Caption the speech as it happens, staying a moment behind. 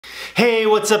Hey,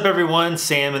 what's up everyone?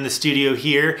 Sam in the studio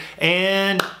here,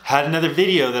 and had another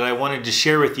video that I wanted to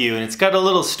share with you, and it's got a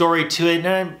little story to it,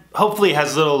 and hopefully it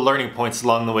has little learning points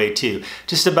along the way too.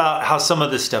 Just about how some of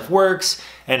this stuff works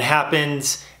and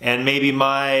happens, and maybe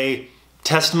my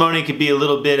testimony could be a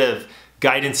little bit of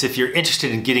guidance if you're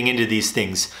interested in getting into these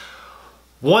things.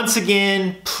 Once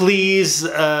again, please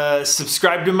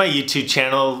subscribe to my YouTube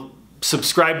channel.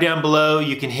 Subscribe down below.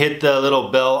 You can hit the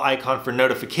little bell icon for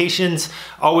notifications.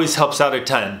 Always helps out a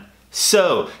ton.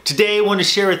 So today I want to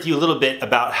share with you a little bit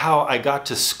about how I got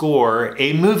to score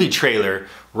a movie trailer,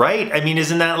 right? I mean,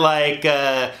 isn't that like,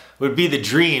 would be the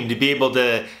dream to be able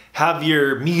to have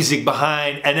your music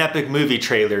behind an epic movie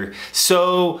trailer.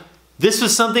 So this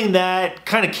was something that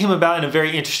kind of came about in a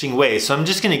very interesting way. So I'm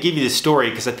just going to give you the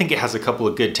story because I think it has a couple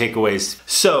of good takeaways.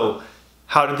 So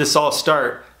how did this all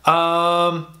start?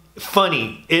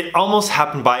 Funny, it almost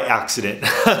happened by accident.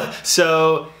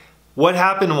 So what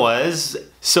happened was,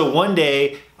 one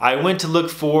day I went to look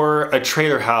for a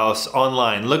trailer house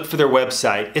online, look for their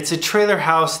website. It's a trailer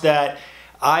house that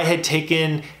I had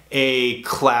taken a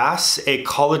class, a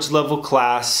college level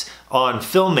class on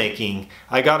filmmaking.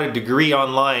 I got a degree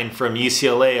online from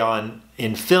UCLA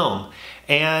in film.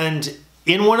 And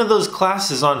in one of those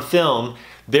classes on film,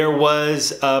 there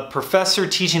was a professor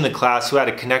teaching the class who had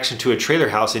a connection to a trailer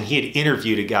house, and he had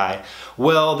interviewed a guy.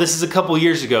 Well, this is a couple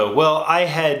years ago. Well, I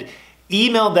had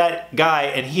emailed that guy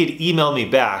and he had emailed me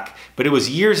back, but it was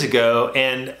years ago,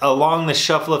 and along the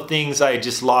shuffle of things I had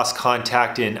just lost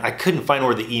contact and I couldn't find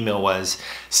where the email was.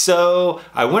 So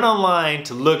I went online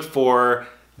to look for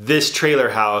this trailer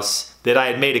house that I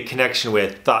had made a connection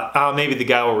with, thought, oh, maybe the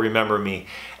guy will remember me.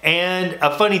 And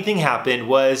a funny thing happened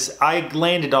was I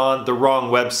landed on the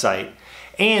wrong website.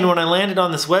 And when I landed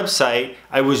on this website,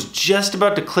 I was just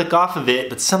about to click off of it,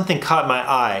 but something caught my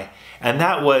eye. And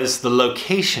that was the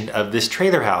location of this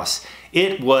trailer house.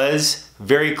 It was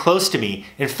very close to me.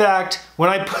 In fact,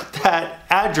 when I put that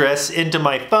address into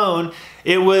my phone,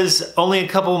 it was only a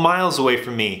couple miles away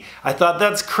from me. I thought,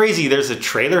 that's crazy. There's a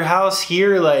trailer house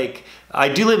here. Like, I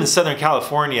do live in Southern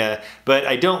California, but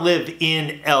I don't live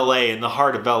in LA, in the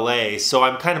heart of LA. So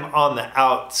I'm kind of on the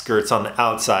outskirts, on the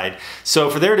outside. So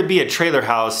for there to be a trailer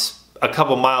house a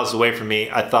couple miles away from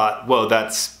me, I thought, whoa,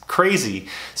 that's crazy.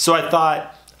 So I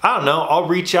thought, I don't know, I'll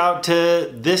reach out to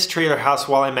this trailer house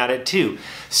while I'm at it too.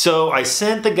 So I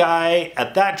sent the guy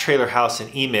at that trailer house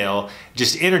an email,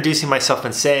 just introducing myself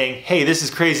and saying, hey, this is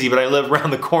crazy, but I live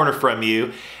around the corner from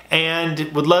you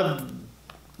and would love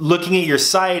looking at your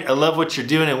site. I love what you're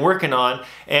doing and working on,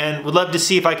 and would love to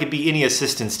see if I could be any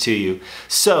assistance to you.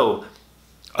 So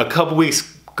a couple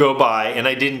weeks go by and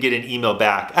I didn't get an email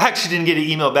back. I actually didn't get an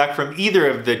email back from either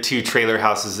of the two trailer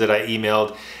houses that I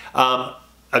emailed.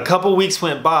 A couple weeks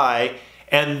went by,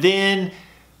 and then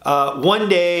one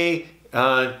day,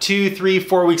 2, 3,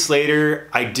 4 weeks later,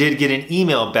 I did get an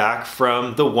email back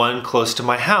from the one close to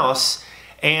my house.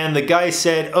 And the guy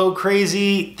said, oh,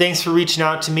 crazy, thanks for reaching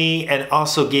out to me, and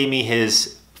also gave me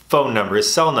his phone number,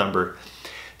 his cell number.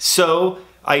 So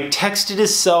I texted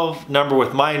his cell number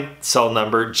with my cell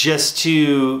number just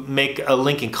to make a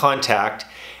link in contact.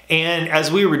 And as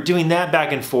we were doing that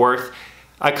back and forth,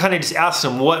 I kind of just asked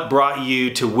him, what brought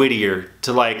you to Whittier,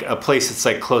 to like a place that's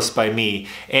like close by me?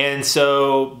 And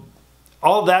so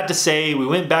all that to say, we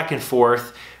went back and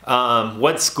forth.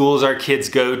 What schools our kids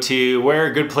go to, where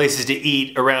are good places to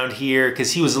eat around here,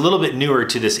 because he was a little bit newer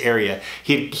to this area.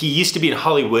 He used to be in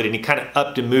Hollywood, and he kind of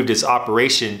upped and moved his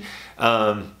operation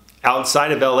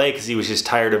outside of LA because he was just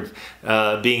tired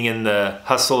of being in the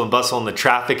hustle and bustle and the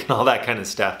traffic and all that kind of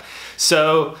stuff.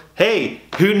 So, hey,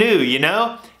 who knew, you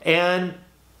know? And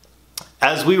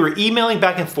as we were emailing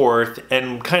back and forth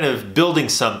and kind of building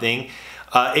something,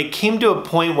 it came to a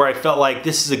point where I felt like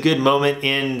this is a good moment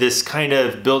in this kind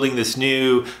of building this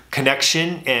new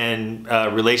connection and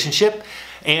relationship.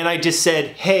 And I just said,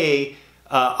 hey,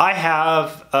 I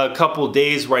have a couple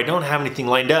days where I don't have anything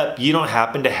lined up. You don't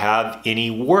happen to have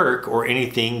any work or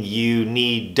anything you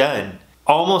need done?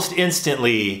 Almost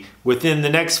instantly, within the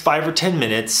next 5 or 10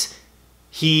 minutes,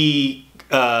 he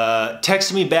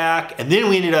texted me back, and then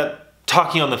we ended up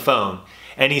talking on the phone.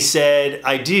 And he said,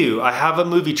 I do. I have a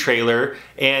movie trailer,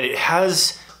 and it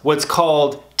has what's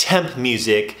called temp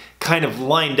music kind of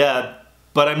lined up,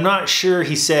 but I'm not sure,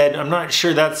 he said, I'm not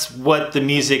sure that's what the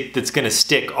music that's gonna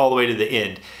stick all the way to the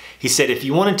end. He said, if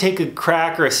you wanna take a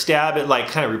crack or a stab at like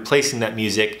kind of replacing that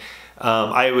music,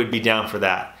 I would be down for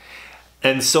that.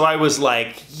 And so I was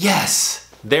like,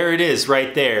 yes, there it is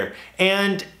right there.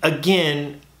 And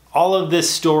again, all of this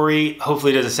story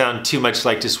hopefully doesn't sound too much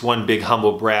like just one big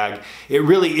humble brag. It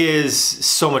really is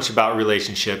so much about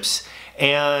relationships.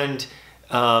 And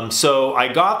So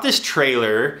I got this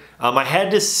trailer. I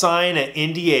had to sign an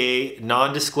NDA,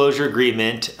 non-disclosure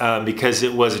agreement, because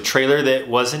it was a trailer that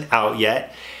wasn't out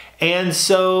yet. And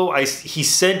so he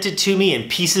sent it to me in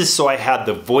pieces, so I had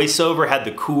the voiceover, had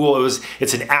the cool,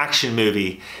 it's an action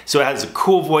movie. So it has a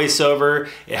cool voiceover,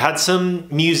 it had some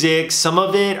music, some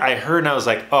of it I heard and I was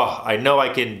like, oh, I know I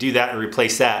can do that and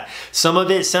replace that. Some of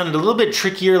it sounded a little bit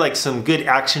trickier, like some good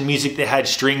action music that had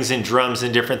strings and drums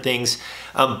and different things.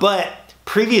 But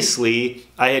previously,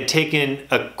 I had taken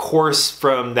a course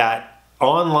from that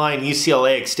online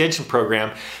UCLA extension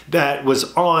program that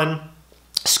was on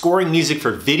scoring music for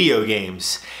video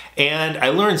games. And I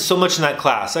learned so much in that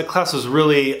class. That class was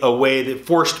really a way that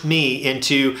forced me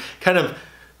into kind of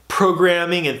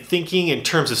programming and thinking in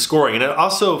terms of scoring. And I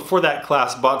also, for that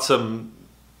class, bought some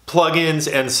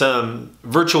plugins and some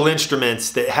virtual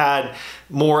instruments that had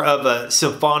more of a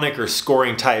symphonic or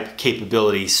scoring type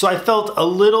capability. So I felt a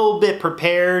little bit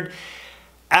prepared.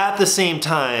 At the same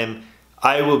time,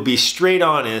 I will be straight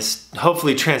honest,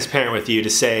 hopefully transparent with you, to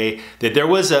say that there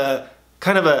was a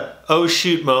kind of a oh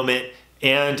shoot moment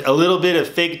and a little bit of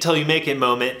fake it till you make it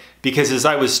moment, because as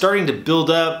I was starting to build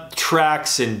up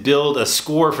tracks and build a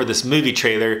score for this movie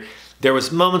trailer, there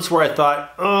was moments where I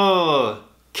thought, oh,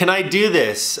 can I do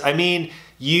this? I mean,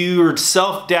 your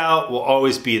self-doubt will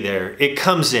always be there. It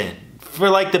comes in for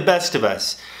like the best of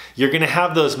us. You're gonna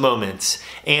have those moments.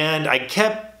 And I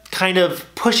kept kind of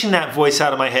pushing that voice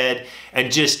out of my head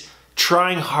and just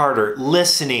trying harder,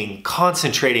 listening,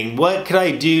 concentrating. What could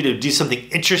I do to do something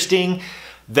interesting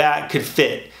that could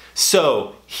fit?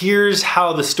 So here's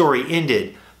how the story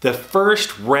ended. The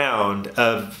first round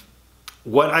of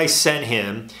what I sent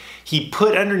him, he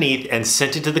put underneath and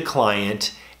sent it to the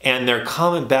client, and their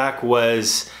comment back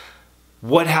was,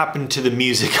 what happened to the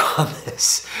music on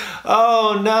this?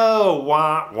 Oh no,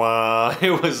 wah wah.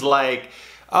 It was like,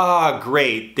 ah,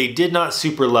 great. They did not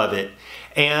super love it.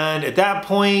 And at that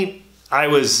point, I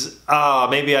was,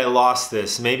 maybe I lost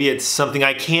this. Maybe it's something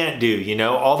I can't do, you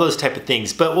know, all those type of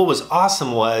things. But what was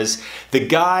awesome was the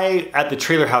guy at the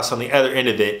trailer house on the other end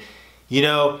of it, you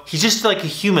know, he's just like a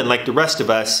human like the rest of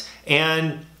us.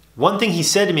 And one thing he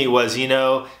said to me was, they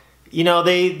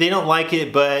don't like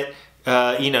it, but,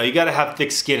 you got to have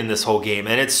thick skin in this whole game.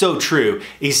 And it's so true.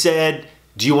 He said,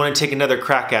 do you want to take another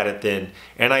crack at it then?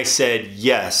 And I said,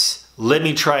 yes, let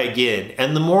me try again.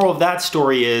 And the moral of that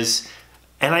story is,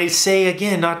 and I say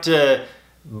again, not to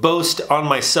boast on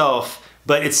myself,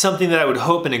 but it's something that I would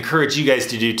hope and encourage you guys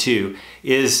to do too,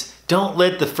 is don't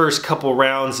let the first couple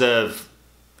rounds of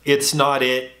it's not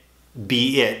it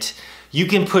be it. You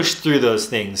can push through those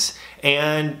things.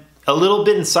 And a little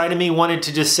bit inside of me wanted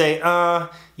to just say,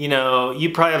 you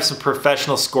probably have some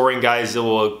professional scoring guys that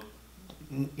will,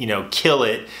 kill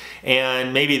it,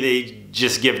 and maybe they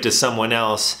just give it to someone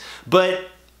else. But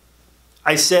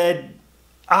I said,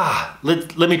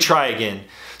 let me try again.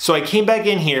 So I came back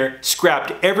in here,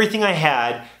 scrapped everything I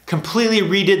had, completely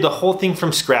redid the whole thing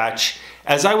from scratch.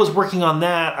 As I was working on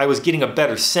that, I was getting a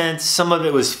better sense. Some of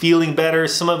it was feeling better,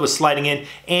 some of it was sliding in.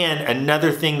 And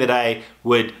another thing that I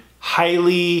would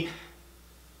highly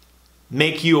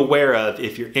make you aware of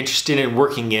if you're interested in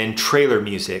working in trailer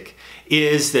music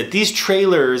is that these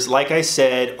trailers, like I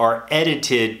said, are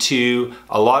edited to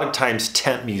a lot of times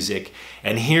temp music.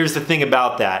 And here's the thing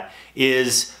about that,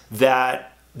 is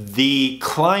that the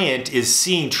client is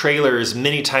seeing trailers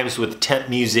many times with temp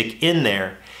music in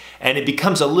there. And it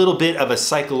becomes a little bit of a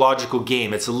psychological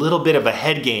game. It's a little bit of a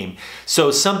head game.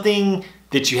 So something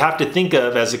that you have to think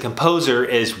of as a composer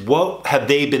is, what have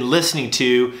they been listening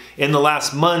to in the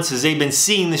last months as they've been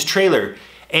seeing this trailer?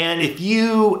 And if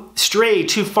you stray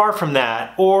too far from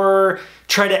that, or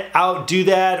try to outdo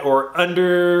that, or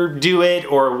underdo it,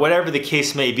 or whatever the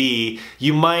case may be,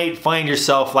 you might find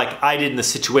yourself like I did in the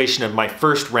situation of my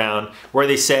first round, where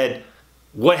they said,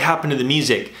 what happened to the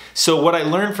music? So what I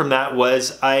learned from that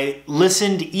was I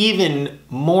listened even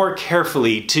more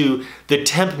carefully to the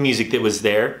temp music that was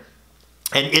there.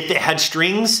 And if it had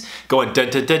strings going dun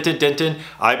dun dun dun dun dun,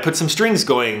 I put some strings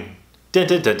going dun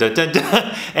dun dun dun dun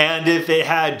dun. And if it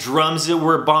had drums that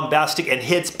were bombastic and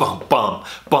hits, bum bum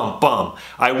bum bum,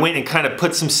 I went and kind of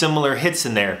put some similar hits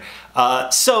in there.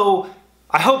 So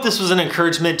I hope this was an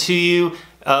encouragement to you.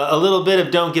 A little bit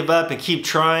of don't give up and keep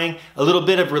trying, a little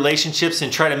bit of relationships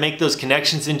and try to make those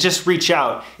connections and just reach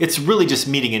out. It's really just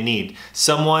meeting a need.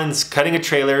 Someone's cutting a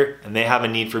trailer and they have a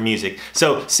need for music.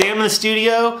 So Sam in the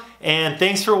studio, and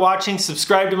thanks for watching.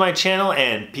 Subscribe to my channel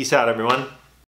and peace out, everyone.